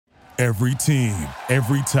Every team,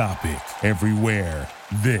 every topic, everywhere.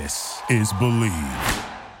 This is Believe.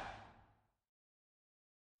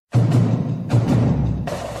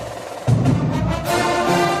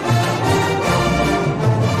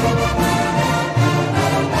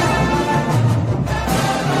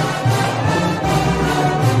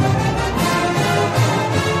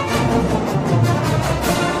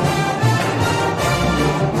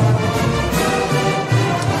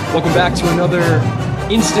 Welcome back to another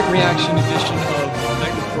instant reaction edition of the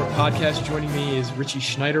Night Report podcast. Joining me is Richie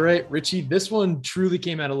Schneiderite. Richie, this one truly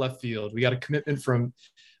came out of left field. We got a commitment from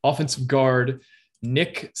offensive guard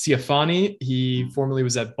Nick Ciaffoni. He formerly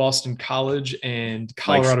was at Boston College and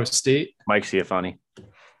Colorado State. Mike Ciaffoni.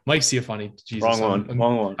 Mike Ciaffoni. Jesus, Wrong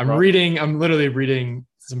one. I'm literally reading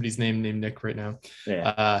somebody's name named Nick right now.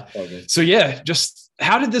 Yeah. Just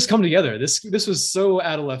how did this come together? This was so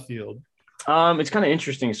out of left field. It's kind of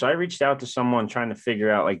interesting. So I reached out to someone trying to figure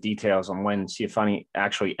out like details on when Ciaffoni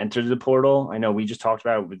actually entered the portal. I know we just talked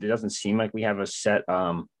about it, but it doesn't seem like we have a set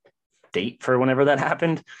date for whenever that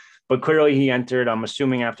happened. But clearly he entered, I'm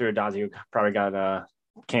assuming after Adazio probably got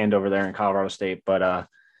canned over there in Colorado State. But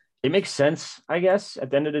it makes sense, I guess, at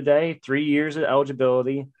the end of the day. 3 years of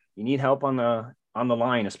eligibility. You need help on the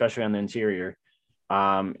line, especially on the interior.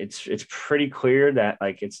 It's pretty clear that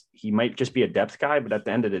he might just be a depth guy, but at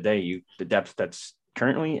the end of the day, the depth that's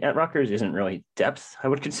currently at Rutgers isn't really depth. I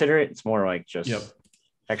would consider it. It's more like just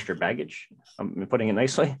extra baggage. I'm putting it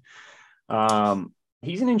nicely.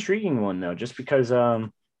 He's an intriguing one though, just because the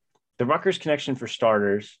Rutgers connection for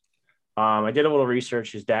starters. I did a little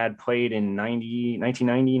research. His dad played in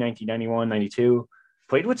 1990, 1991, 92.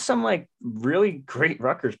 Played with some like really great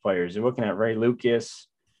Rutgers players. You're looking at Ray Lucas.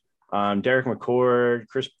 Derek McCord,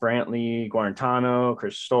 Chris Brantley, Guarantano,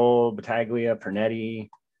 Chris Stoll, Battaglia, Pernetti,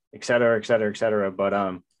 et cetera.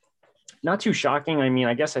 But not too shocking. I mean,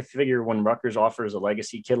 I guess I figure when Rutgers offers a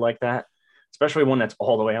legacy kid like that, especially one that's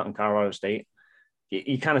all the way out in Colorado State,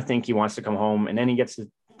 you kind of think he wants to come home, and then he gets to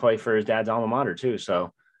play for his dad's alma mater too.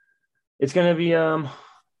 So it's going to be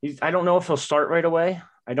I don't know if he'll start right away.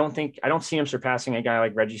 I don't see him surpassing a guy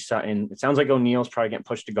like Reggie Sutton. It sounds like O'Neal's probably getting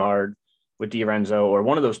pushed to guard with DiRenzo, or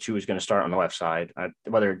one of those two is going to start on the left side,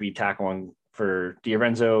 whether it be tackling for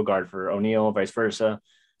DiRenzo, guard for O'Neal, vice versa.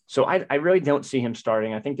 So I really don't see him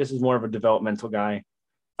starting. I think this is more of a developmental guy.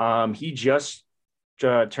 He just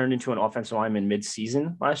turned into an offensive lineman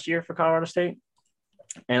mid-season last year for Colorado State.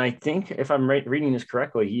 And I think if I'm reading this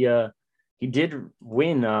correctly, he did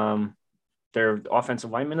win their offensive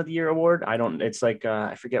lineman of the year award. I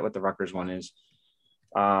forget what the Rutgers one is.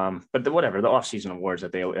 But the off-season awards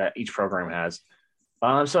that each program has.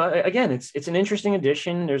 So again, it's an interesting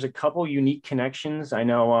addition. There's a couple unique connections. I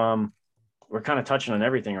know we're kind of touching on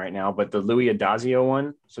everything right now, but the Louis Adazio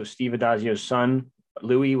one. So Steve Adazio's son,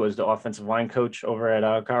 Louis, was the offensive line coach over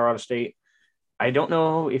at Colorado State. I don't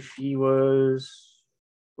know if he was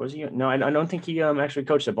he? No, I don't think he actually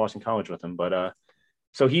coached at Boston College with him, but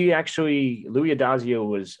so Louis Adazio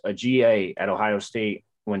was a GA at Ohio State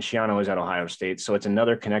when Schiano was at Ohio State. So it's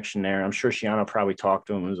another connection there. I'm sure Schiano probably talked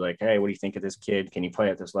to him and was like, hey, what do you think of this kid? Can he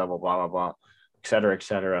play at this level? Blah, blah, blah, et cetera, et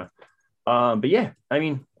cetera. But yeah, I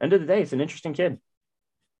mean, end of the day, it's an interesting kid.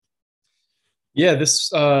 Yeah, this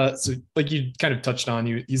so like you kind of touched on,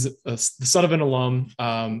 he's the son of an alum.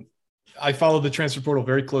 I followed the transfer portal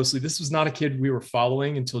very closely. This was not a kid we were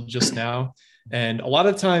following until just now. And a lot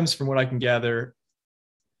of times, from what I can gather,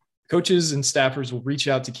 coaches and staffers will reach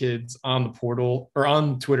out to kids on the portal or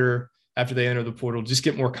on Twitter after they enter the portal, just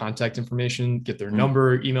get more contact information, get their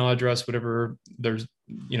number, email address, whatever there's,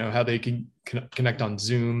 how they can connect on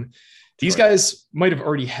Zoom. These guys might've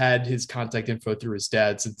already had his contact info through his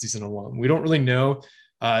dad since he's an alum. We don't really know.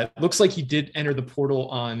 It looks like he did enter the portal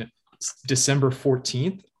on December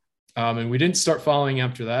 14th. And we didn't start following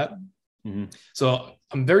after that. Mm-hmm. So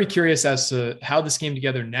I'm very curious as to how this came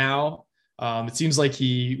together now. It seems like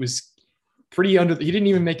he was he didn't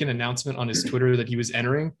even make an announcement on his Twitter that he was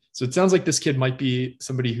entering. So it sounds like this kid might be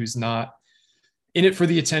somebody who's not in it for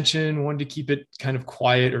the attention, wanted to keep it kind of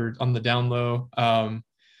quiet or on the down low.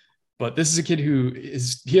 But this is a kid who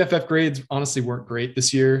his PFF grades honestly weren't great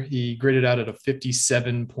this year. He graded out at a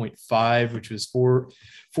 57.5, which was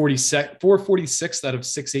 446 out of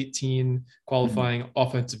 618 qualifying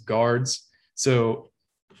offensive guards. So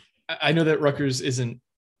I know that Rutgers isn't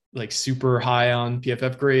like super high on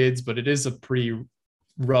PFF grades, but it is a pretty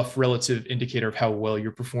rough relative indicator of how well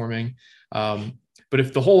you're performing. But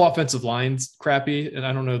if the whole offensive line's crappy, and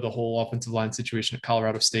I don't know the whole offensive line situation at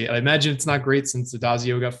Colorado State, I imagine it's not great since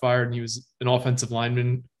Adazio got fired and he was an offensive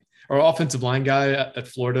lineman or offensive line guy at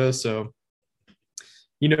Florida. So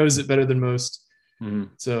he knows it better than most. Mhm.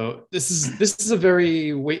 So this is a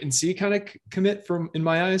very wait and see kind of commit from in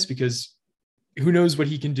my eyes, because who knows what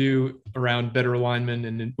he can do around better alignment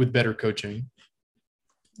and with better coaching.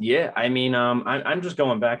 Yeah, I mean, I'm just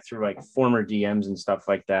going back through like former DMs and stuff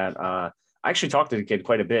like that. I actually talked to the kid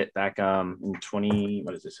quite a bit back in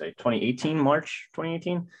 2018, March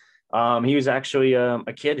 2018. He was actually a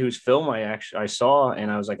kid whose film I saw, and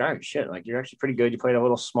I was like, all right, shit, like you're actually pretty good. You played a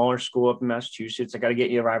little smaller school up in Massachusetts. I got to get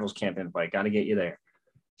you a Rivals camp invite. Got to get you there.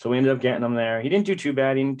 So we ended up getting him there. He didn't do too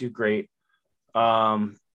bad. He didn't do great.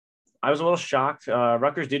 I was a little shocked.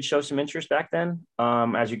 Rutgers did show some interest back then,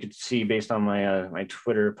 as you could see based on my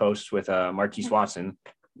Twitter posts with Marquise Watson,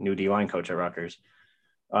 new D-line coach at Rutgers.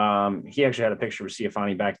 He actually had a picture with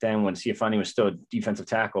Ciaffoni back then when Ciaffoni was still a defensive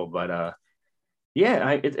tackle. But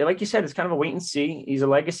yeah, like you said, it's kind of a wait and see. He's a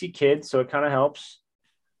legacy kid, so it kind of helps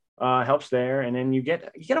there. And then you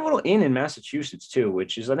get a little in Massachusetts too,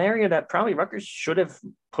 which is an area that probably Rutgers should have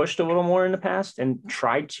pushed a little more in the past and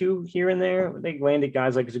tried to here and there. They landed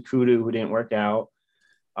guys like Zakudu who didn't work out.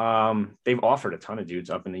 They've offered a ton of dudes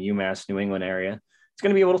up in the UMass New England area. It's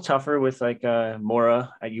going to be a little tougher with like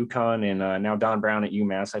Mora at UConn and now Don Brown at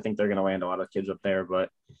UMass. I think they're going to land a lot of kids up there.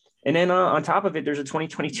 And then on top of it, there's a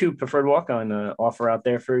 2022 preferred walk-on offer out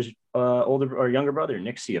there for his older or younger brother,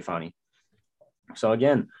 Nick Ciaffoni. So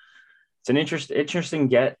again, it's an interesting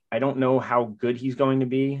get. I don't know how good he's going to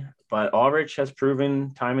be, but Ulrich has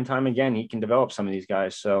proven time and time again he can develop some of these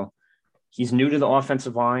guys. So he's new to the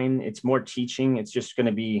offensive line. It's more teaching. It's just going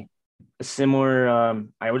to be a similar,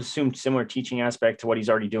 I would assume, similar teaching aspect to what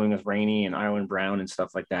he's already doing with Rainey and Iwan Brown and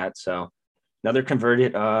stuff like that. So another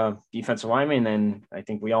converted defensive lineman, and I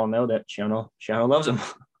think we all know that Shiano loves him.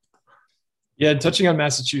 Yeah, touching on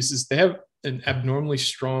Massachusetts, they have an abnormally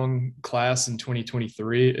strong class in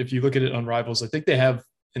 2023. If you look at it on Rivals, I think they have,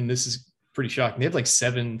 and this is pretty shocking, they have like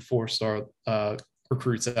 7 4-star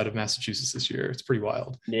recruits out of Massachusetts this year. It's pretty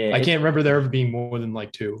wild. Yeah, I can't remember there ever being more than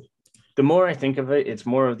like 2. The more I think of it, it's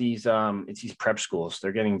more of these it's these prep schools.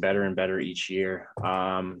 They're getting better and better each year.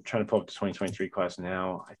 Trying to pull up the 2023 class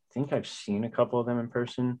now. I think I've seen a couple of them in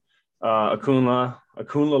person. Akunla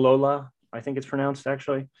Lola, I think it's pronounced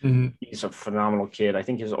actually. Mm-hmm. He's a phenomenal kid. I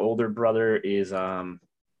think his older brother is I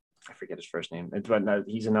forget his first name, but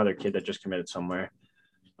he's another kid that just committed somewhere.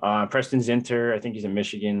 Preston Zinter, I think he's in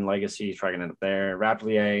Michigan legacy. He's probably gonna end up there.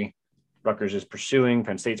 Raplier, Rutgers is pursuing.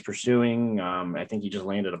 Penn State's pursuing. I think he just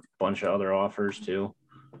landed a bunch of other offers too.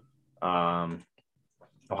 Ohio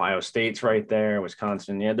State's right there.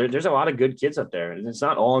 Wisconsin. Yeah, there's a lot of good kids up there. And it's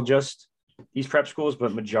not all just these prep schools,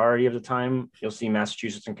 but majority of the time you'll see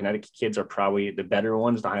Massachusetts and Connecticut kids are probably the better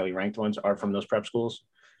ones. The highly ranked ones are from those prep schools.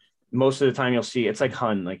 Most of the time you'll see, it's like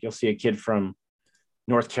Hun, like you'll see a kid from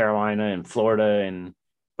North Carolina and Florida,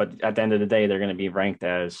 but at the end of the day, they're going to be ranked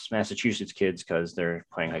as Massachusetts kids because they're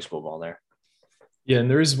playing high school ball there. Yeah, and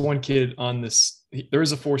there is one kid on this. There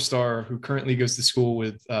is a 4-star who currently goes to school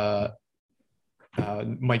with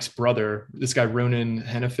Mike's brother. This guy, Ronan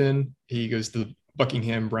Hennepin. He goes to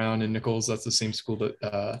Buckingham, Brown, and Nichols. That's the same school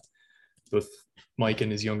that both Mike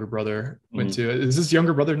and his younger brother went to. Is this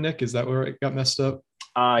younger brother Nick? Is that where it got messed up?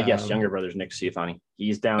 Yes, younger brother's Nick Ciaffoni.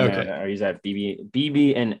 He's down there. He's at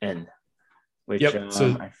BB&N. Which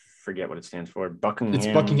so I forget what it stands for. Buckingham. It's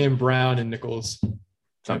Buckingham, Brown, and Nichols.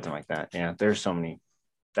 Something like that. Yeah, there's so many.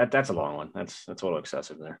 That's a long one. That's a little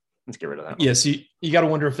excessive there. Let's get rid of that one. Yeah, so you got to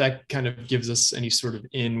wonder if that kind of gives us any sort of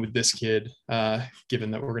in with this kid,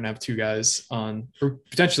 given that we're going to have 2 guys on, or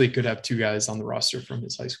potentially could have 2 guys on the roster from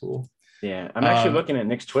his high school. Yeah, I'm actually looking at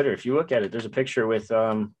Nick's Twitter. If you look at it, there's a picture with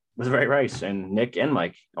Ray Rice and Nick and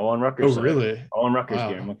Mike all on Rutgers. Oh, really? All on Rutgers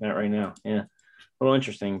gear. I'm looking at it right now. Yeah, a little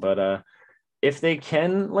interesting, but if they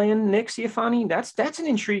can land Nick Ciaffoni, that's an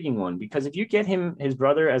intriguing one, because if you get his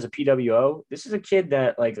brother as a PWO, this is a kid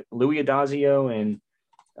that like Louis Adazio and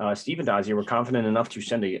Stephen Adazio were confident enough to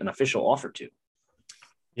send an official offer to.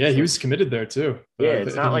 Yeah, he was committed there too. Yeah,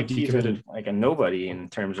 it's not like he's like a nobody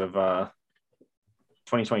in terms of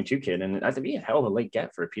 2022 kid, and that'd be a hell of a late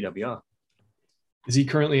get for a PWO. Is he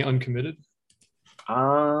currently uncommitted?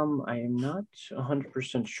 I am not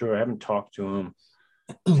 100% sure. I haven't talked to him.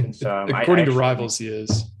 Since, according to Rivals, he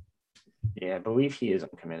is. Yeah, I believe he is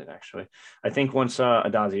uncommitted, actually. I think once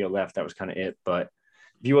Adazio left, that was kind of it. But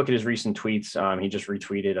if you look at his recent tweets, he just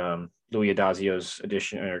retweeted Louis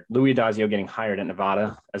Adazio getting hired at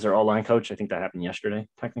Nevada as their all-line coach. I think that happened yesterday,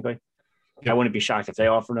 technically. Yep. I wouldn't be shocked if they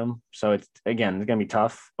offered him. So it's going to be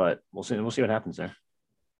tough, but we'll see what happens there.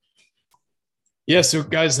 Yeah, so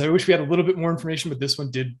guys, I wish we had a little bit more information, but this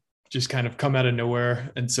one did just kind of come out of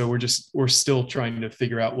nowhere. And so we're still trying to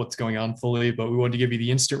figure out what's going on fully, but we wanted to give you the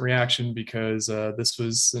instant reaction because this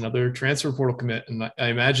was another transfer portal commit. And I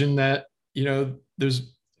imagine that,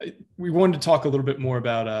 we wanted to talk a little bit more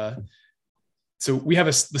about, so we have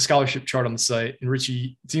the scholarship chart on the site, and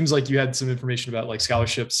Richie, it seems like you had some information about like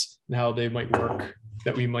scholarships and how they might work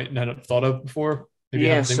that we might not have thought of before. Maybe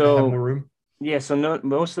have more room. Yeah, so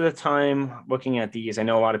most of the time looking at these, I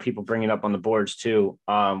know a lot of people bring it up on the boards too.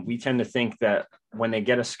 We tend to think that when a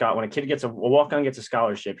kid gets a walk-on gets a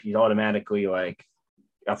scholarship, he's automatically like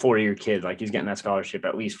a 4-year kid, like he's getting that scholarship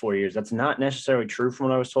at least 4 years. That's not necessarily true from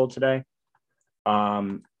what I was told today.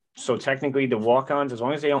 So technically the walk-ons, as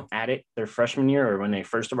long as they don't add it their freshman year or when they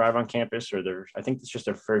first arrive on campus, or I think it's just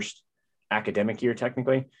their first academic year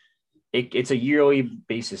technically, it's a yearly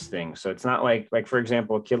basis thing. So it's not like for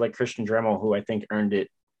example, a kid like Christian Dremel, who I think earned it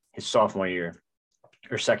his sophomore year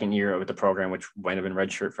or second year with the program, which might have been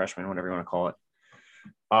redshirt freshman, whatever you want to call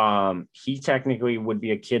it. He technically would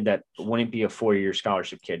be a kid that wouldn't be a 4-year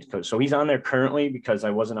scholarship kid. So he's on there currently because I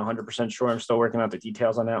wasn't 100% sure. I'm still working out the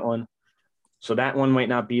details on that one. So that one might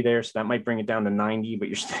not be there. So that might bring it down to 90, but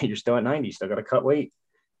you're still at 90. Still got to cut weight.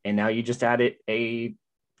 And now you just added a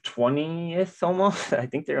 20th almost. I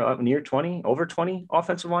think they're up near 20, over 20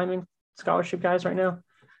 offensive lineman scholarship guys right now.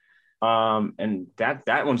 And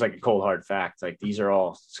that one's like a cold hard fact. Like these are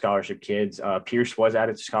all scholarship kids. Pierce was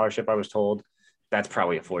added to scholarship, I was told. That's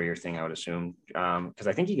probably a 4-year thing, I would assume. Because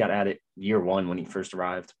I think he got added year 1 when he first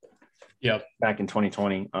arrived. Yeah. Back in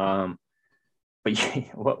 2020. But yeah,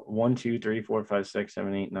 1, 2, 3, 4, 5, 6,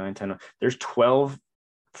 7, 8, 9, 10. There's 12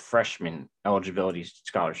 freshman eligibility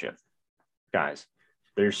scholarship guys.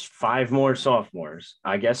 There's 5 more sophomores.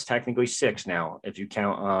 I guess technically 6 now, if you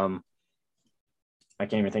count. I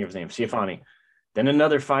can't even think of his name. Ciaffoni. Then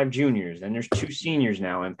another 5 juniors. Then there's 2 seniors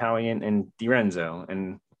now, and Palian and DiRenzo.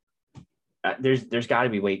 And there's got to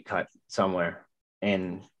be weight cut somewhere.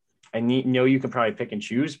 And I know you can probably pick and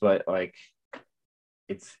choose, but like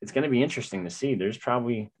it's going to be interesting to see. There's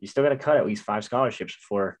probably you still got to cut at least 5 scholarships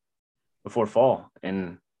before fall,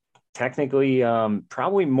 and technically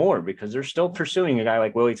probably more because they're still pursuing a guy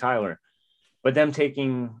like Willie Tyler. But them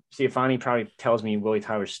taking Ciaffoni probably tells me Willie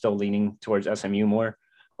Tyler's still leaning towards SMU more,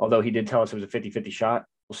 although he did tell us it was a 50-50 shot.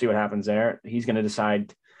 We'll see what happens there. He's going to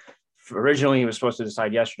decide. Originally, he was supposed to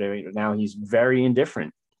decide yesterday, but now he's very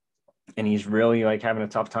indifferent. And he's really like having a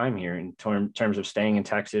tough time here in terms of staying in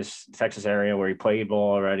Texas area where he played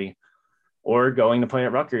ball already, or going to play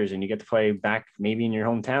at Rutgers and you get to play back maybe in your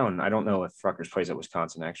hometown. I don't know if Rutgers plays at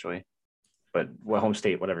Wisconsin actually, but home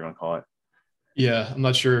state, whatever you want to call it. Yeah, I'm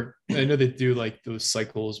not sure. I know they do like those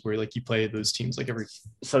cycles where like you play those teams like every.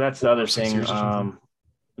 So that's the other thing.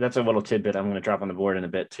 That's a little tidbit I'm going to drop on the board in a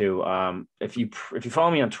bit too. If you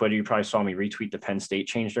follow me on Twitter, you probably saw me retweet the Penn State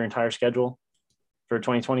changed their entire schedule for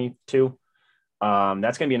 2022.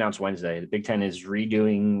 That's going to be announced Wednesday. The Big Ten is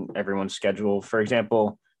redoing everyone's schedule. For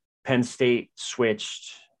example, Penn State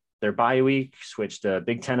switched their bye week, switched a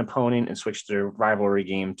Big Ten opponent, and switched their rivalry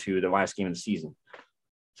game to the last game of the season.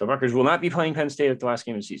 So Rutgers will not be playing Penn State at the last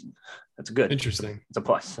game of the season. That's good. Interesting. It's a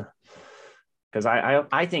plus. Because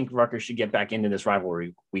I think Rutgers should get back into this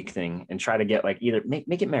rivalry week thing and try to get like either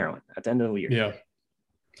make it Maryland at the end of the year. Yeah.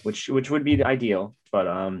 Which would be the ideal.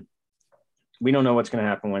 But we don't know what's going to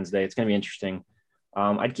happen Wednesday. It's going to be interesting.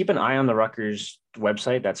 I'd keep an eye on the Rutgers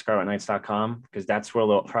website, that's scarletknights.com, because that's where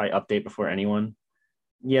they'll probably update before anyone.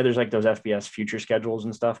 Yeah, there's like those FBS future schedules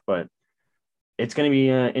and stuff, but it's going to be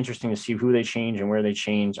interesting to see who they change and where they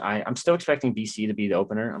change. I'm still expecting BC to be the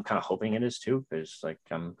opener. I'm kind of hoping it is too, because like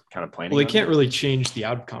I'm kind of planning. Well, they can't really change the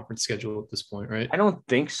out-of-conference schedule at this point, right? I don't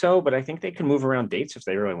think so, but I think they can move around dates if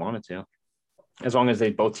they really wanted to, as long as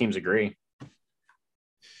both teams agree.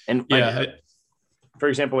 And yeah, for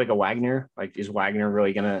example, like a Wagner, like is Wagner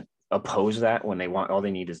really going to oppose that when they want? All they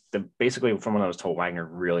need is basically, from what I was told, Wagner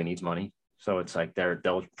really needs money. So it's like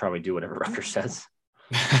they'll probably do whatever Rutgers says.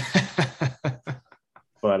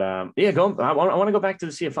 But I want to go back to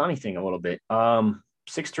the Ciaffoni thing a little bit. 6'3",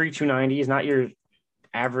 290 is not your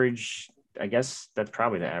average. I guess that's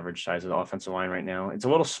probably the average size of the offensive line right now. It's a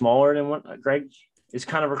little smaller than what Greg is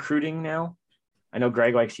kind of recruiting now. I know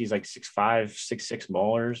Greg he's like 6'5", 6'6"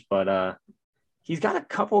 maulers, but he's got a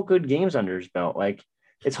couple good games under his belt. Like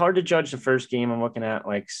it's hard to judge the first game. I'm looking at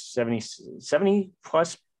like 70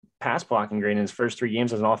 plus pass blocking grade in his first 3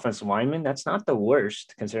 games as an offensive lineman. That's not the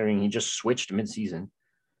worst considering he just switched midseason.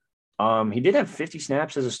 He did have 50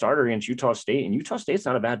 snaps as a starter against Utah State, and Utah State's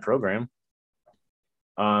not a bad program.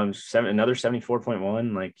 Another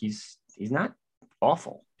 74.1. Like he's not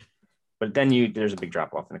awful, but then there's a big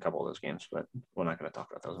drop off in a couple of those games, but we're not going to talk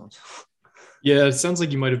about those ones. Yeah, it sounds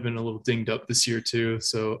like you might have been a little dinged up this year too.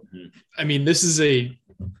 So, I mean, this is a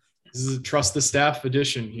trust the staff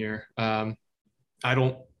edition here. I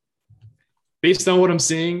don't, based on what I'm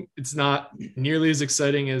seeing, it's not nearly as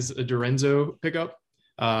exciting as a Dorenzo pickup.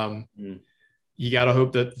 You got to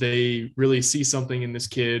hope that they really see something in this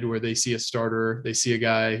kid where they see a starter, they see a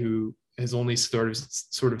guy who has only sort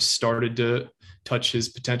of started to touch his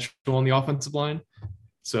potential on the offensive line.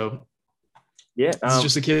 So yeah, this is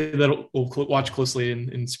just a kid that we'll watch closely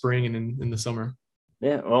in spring and in the summer.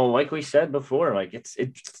 Yeah, well, like we said before, like it's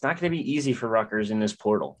not going to be easy for Rutgers in this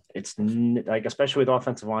portal. It's like, especially with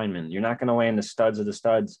offensive linemen, you're not going to land the studs of the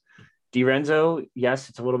studs. DiRenzo, yes,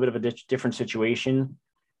 it's a little bit of a different situation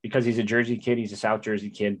because he's a Jersey kid, he's a South Jersey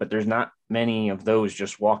kid, but there's not many of those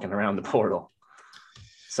just walking around the portal.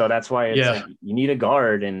 So that's why it's like you need a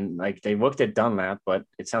guard, and like they looked at Dunlap, but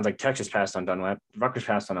it sounds like Texas passed on Dunlap, Rutgers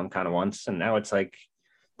passed on him kind of once, and now it's like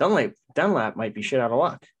Dunlap might be shit out of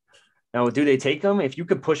luck. Now, do they take him? If you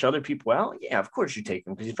could push other people out, yeah, of course you take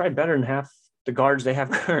him because he's probably better than half the guards they have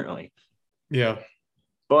currently. Yeah.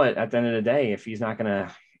 But at the end of the day, if he's not going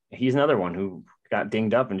to – he's another one who got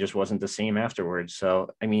dinged up and just wasn't the same afterwards. So,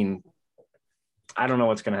 I mean, I don't know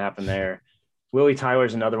what's going to happen there. Willie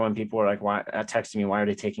Tyler's another one. People are like, why texting me, why are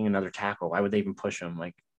they taking another tackle? Why would they even push him?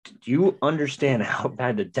 Like, do you understand how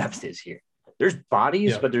bad the depth is here? There's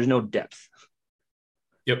bodies, but there's no depth.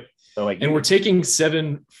 Yep. So like, and we're taking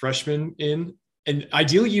 7 freshmen in, and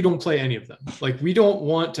ideally you don't play any of them. Like, we don't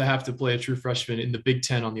want to have to play a true freshman in the Big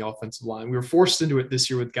Ten on the offensive line. We were forced into it this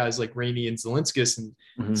year with guys like Rainey and Zelinskis,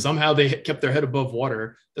 and somehow they kept their head above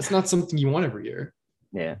water. That's not something you want every year.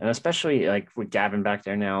 Yeah, and especially like with Gavin back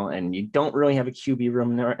there now, and you don't really have a QB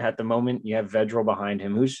room there at the moment. You have Vedral behind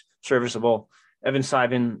him, who's serviceable. Evan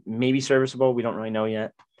Sivan, maybe serviceable. We don't really know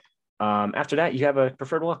yet. After that, you have a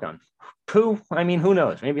preferred walk-on. Who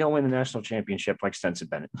knows? Maybe he'll win the national championship like Stenson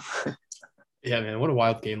Bennett. Yeah, man, what a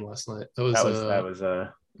wild game last night. That was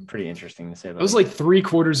pretty interesting to say. It was like 3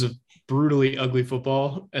 quarters of brutally ugly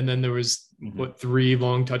football, and then there was 3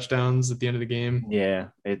 long touchdowns at the end of the game. Yeah,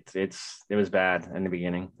 it was bad in the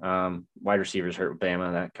beginning. Wide receivers hurt with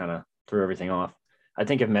Bama, that kind of threw everything off. I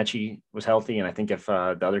think if Mechie was healthy, and I think if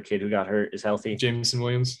the other kid who got hurt is healthy, Jameson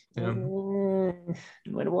Williams,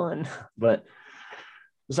 might have won. But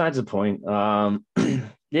besides the point,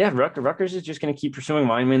 Rutgers is just going to keep pursuing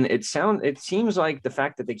linemen. It seems like the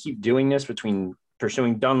fact that they keep doing this, between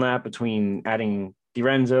pursuing Dunlap, between adding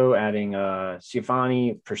DiRenzo, adding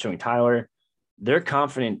Ciaffoni, pursuing Tyler, they're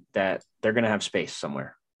confident that they're going to have space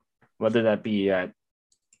somewhere, whether that be a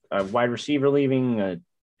wide receiver leaving, a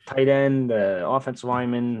tight end, offensive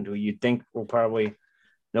lineman, who you'd think will probably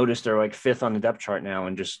notice they're like 5th on the depth chart now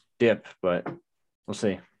and just dip, but we'll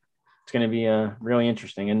see. It's going to be really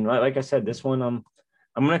interesting. And like I said, this one, I'm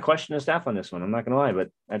going to question the staff on this one. I'm not going to lie, but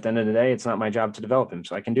at the end of the day, it's not my job to develop him,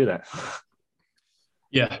 so I can do that.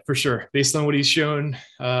 Yeah, for sure. Based on what he's shown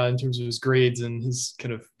in terms of his grades and his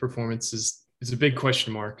kind of performance is a big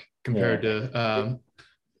question mark compared to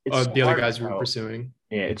the other guys we were pursuing.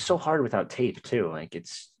 Yeah, it's so hard without tape too. Like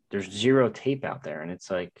there's 0 tape out there, and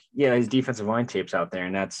it's like, yeah, his defensive line tape's out there,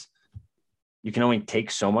 and you can only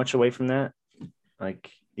take so much away from that.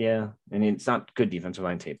 Like, yeah, and it's not good defensive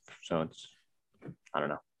line tape, so I don't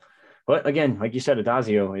know. But again, like you said,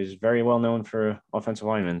 Adazio is very well known for offensive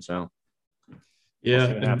linemen, so yeah, we'll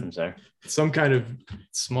see what happens there. Some kind of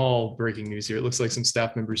small breaking news here. It looks like some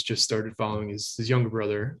staff members just started following his younger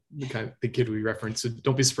brother, the kid we referenced. So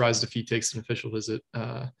don't be surprised if he takes an official visit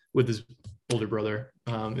with his older brother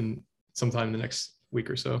in sometime in the next week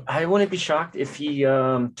or so. I wouldn't be shocked if he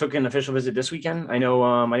took an official visit this weekend. I know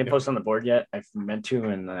I didn't post on the board yet. I meant to,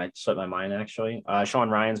 and I slipped my mind actually.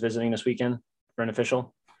 Sean Ryan's visiting this weekend for an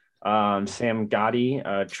official. Sam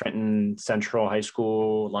Gotti, Trenton Central High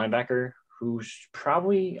School linebacker, who's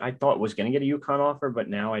probably, I thought, was going to get a UConn offer, but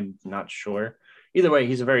now I'm not sure. Either way,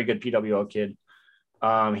 he's a very good PWL kid.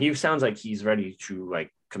 He sounds like he's ready to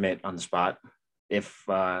like commit on the spot. If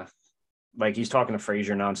like he's talking to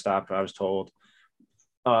Frazier nonstop, I was told.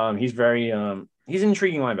 He's an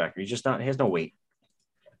intriguing linebacker. He has no weight,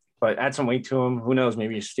 but add some weight to him. Who knows?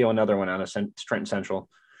 Maybe you steal another one out of Trenton Central,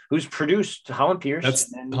 who's produced Holland Pierce.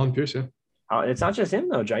 That's Holland Pierce, yeah. It's not just him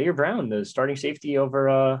though. Jair Brown, the starting safety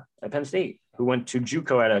over at Penn State, who went to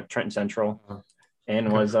JUCO at Trenton Central,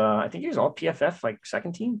 and was I think he was all PFF like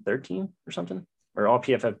second team, third team or something, or all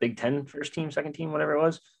PFF Big Ten first team, second team, whatever it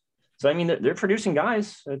was. So I mean, they're producing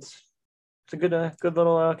guys. It's a good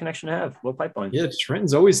little connection to have, little pipeline. Yeah,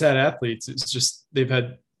 Trenton's always had athletes. It's just they've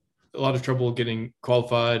had a lot of trouble getting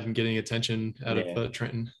qualified and getting attention out of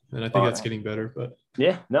Trenton, and I think that's getting better. But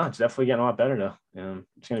yeah, no, it's definitely getting a lot better though.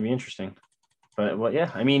 It's going to be interesting. But well, yeah,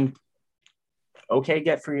 I mean, okay,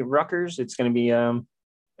 get for Rutgers. It's going to be a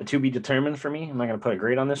to be determined for me. I'm not going to put a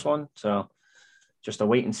grade on this one. So just a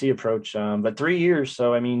wait and see approach. But 3 years.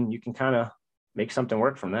 So, I mean, you can kind of make something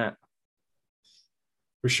work from that.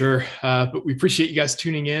 For sure. But we appreciate you guys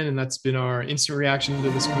tuning in. And that's been our instant reaction to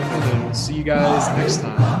this win. And we'll see you guys next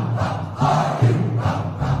time.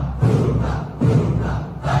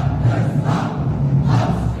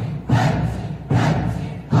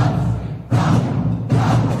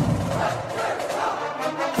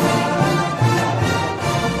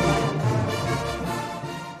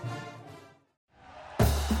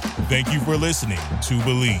 Thank you for listening to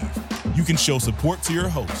Believe. You can show support to your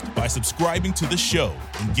host by subscribing to the show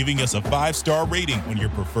and giving us a 5-star rating on your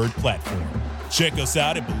preferred platform. Check us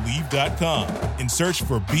out at Believe.com and search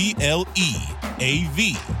for BLEAV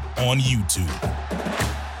on YouTube.